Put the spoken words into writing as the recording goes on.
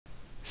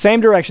Same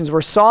directions.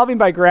 We're solving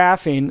by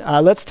graphing.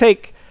 Let's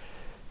take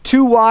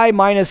 2y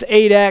minus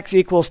 8x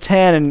equals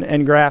 10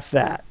 and graph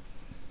that.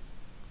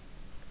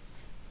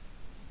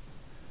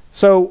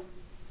 So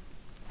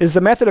is the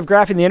method of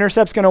graphing the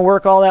intercepts going to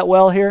work all that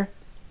well here?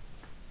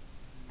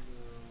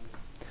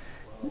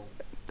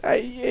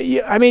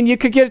 I mean, you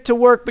could get it to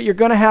work, but you're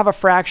going to have a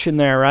fraction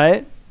there,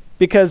 right?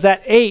 Because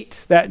that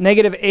 8, that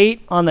negative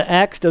 8 on the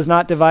x does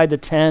not divide the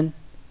 10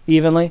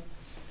 evenly.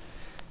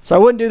 So I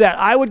wouldn't do that.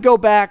 I would go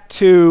back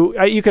to,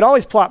 you could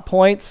always plot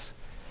points,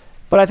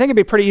 but I think it'd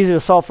be pretty easy to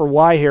solve for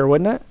y here,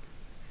 wouldn't it?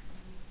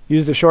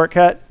 Use the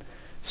shortcut.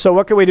 So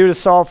what could we do to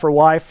solve for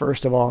y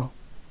first of all?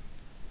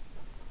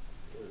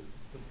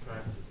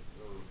 Subtract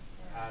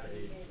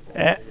or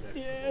add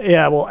 8.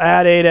 Yeah, we'll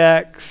add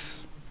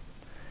 8x.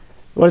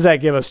 What does that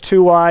give us?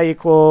 2y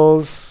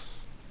equals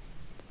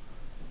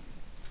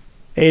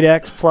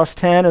 8x plus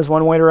 10 is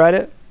one way to write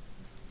it.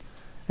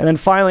 And then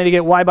finally, to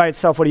get y by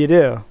itself, what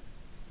do?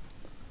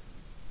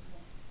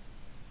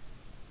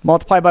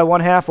 Multiply by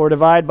 1/2 or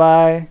divide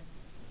by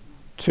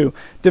 2.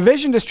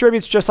 Division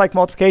distributes just like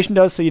multiplication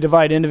does, so you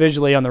divide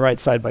individually on the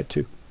right side by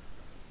 2.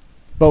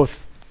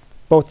 Both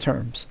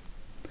terms.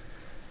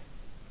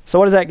 So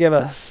what does that give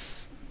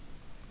us?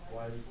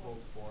 Y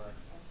equals 4x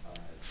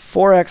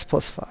plus 5. 4x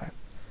plus 5.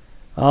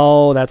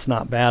 Oh, that's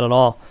not bad at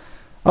all.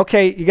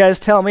 Okay, you guys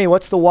tell me,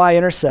 what's the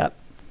y-intercept?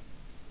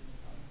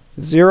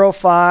 0,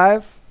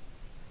 5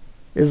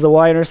 is the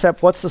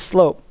y-intercept. What's the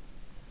slope?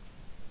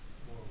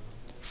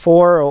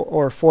 4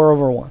 or 4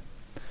 over 1.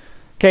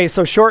 Okay,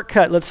 so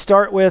shortcut. Let's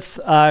start with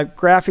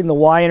graphing the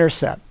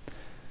y-intercept.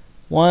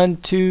 1,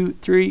 2,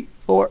 3,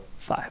 4,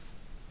 5.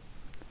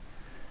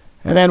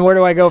 And then where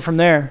do I go from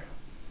there?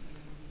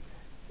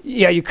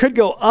 Yeah, you could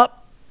go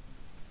up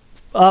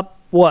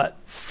what?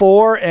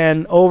 4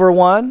 and over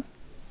 1.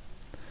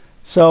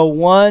 So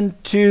 1,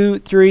 2,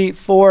 3,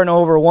 4 and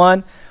over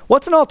 1.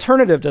 What's an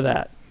alternative to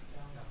that?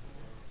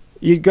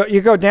 You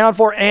go down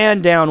 4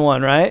 and down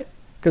 1, right?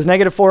 Because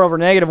negative 4 over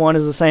negative 1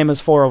 is the same as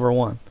 4 over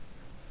 1.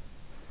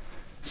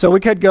 So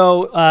we could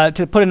go,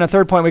 to put in a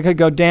third point, we could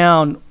go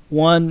down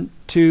 1,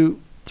 2,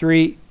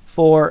 3,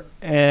 4,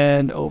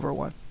 and over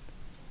 1.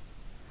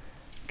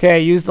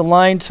 Okay, use the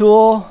line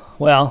tool.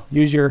 Well,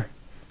 use your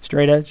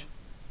straight edge.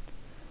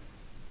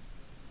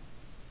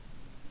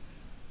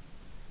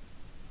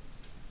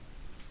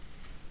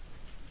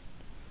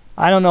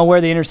 I don't know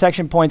where the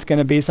intersection point's going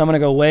to be, so I'm going to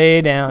go way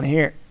down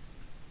here.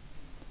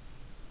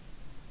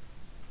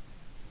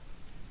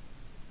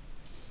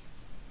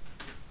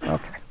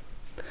 Okay.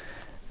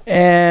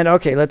 And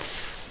okay,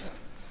 let's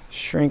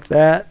shrink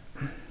that.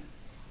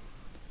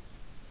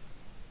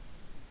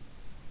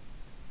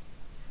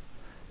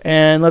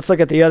 And let's look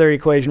at the other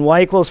equation.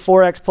 Y equals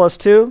 4x plus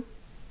 2.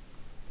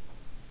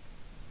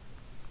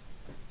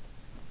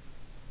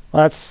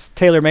 Well, that's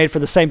tailor-made for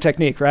the same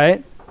technique,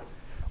 right?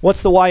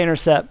 What's the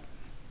y-intercept?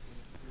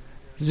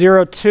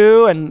 0,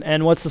 2,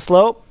 and what's the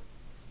slope?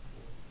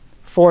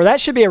 4. That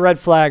should be a red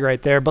flag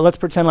right there, but let's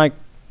pretend like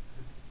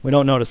we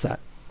don't notice that.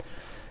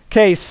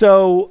 Okay,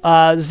 so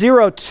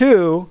 0,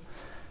 2,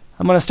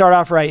 I'm going to start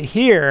off right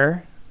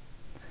here,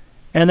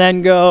 and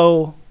then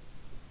go,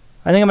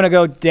 I think I'm going to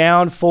go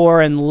down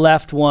 4 and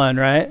left 1,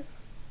 right?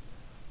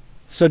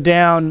 So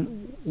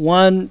down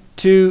 1,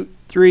 2,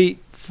 3,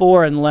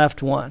 4, and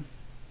left 1.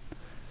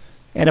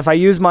 And if I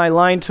use my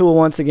line tool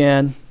once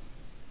again,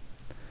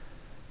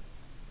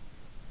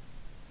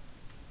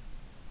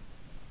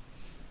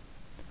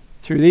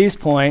 through these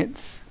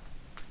points,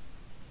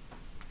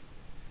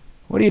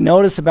 what do you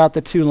notice about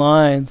the two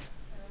lines?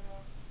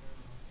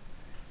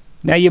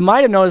 Now you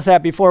might have noticed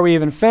that before we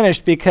even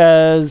finished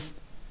because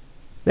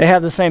they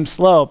have the same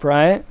slope,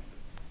 right?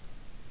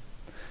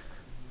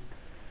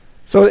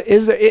 So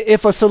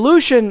if a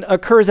solution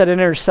occurs at an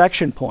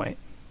intersection point,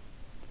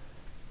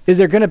 is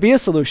there going to be a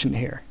solution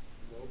here?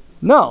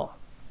 No,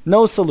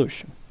 no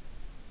solution.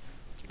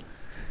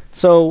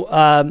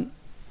 So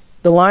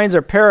the lines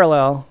are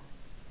parallel.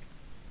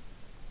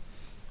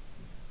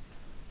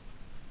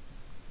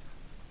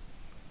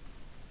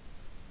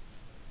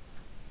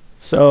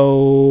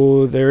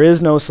 So there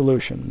is no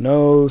solution,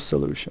 no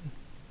solution.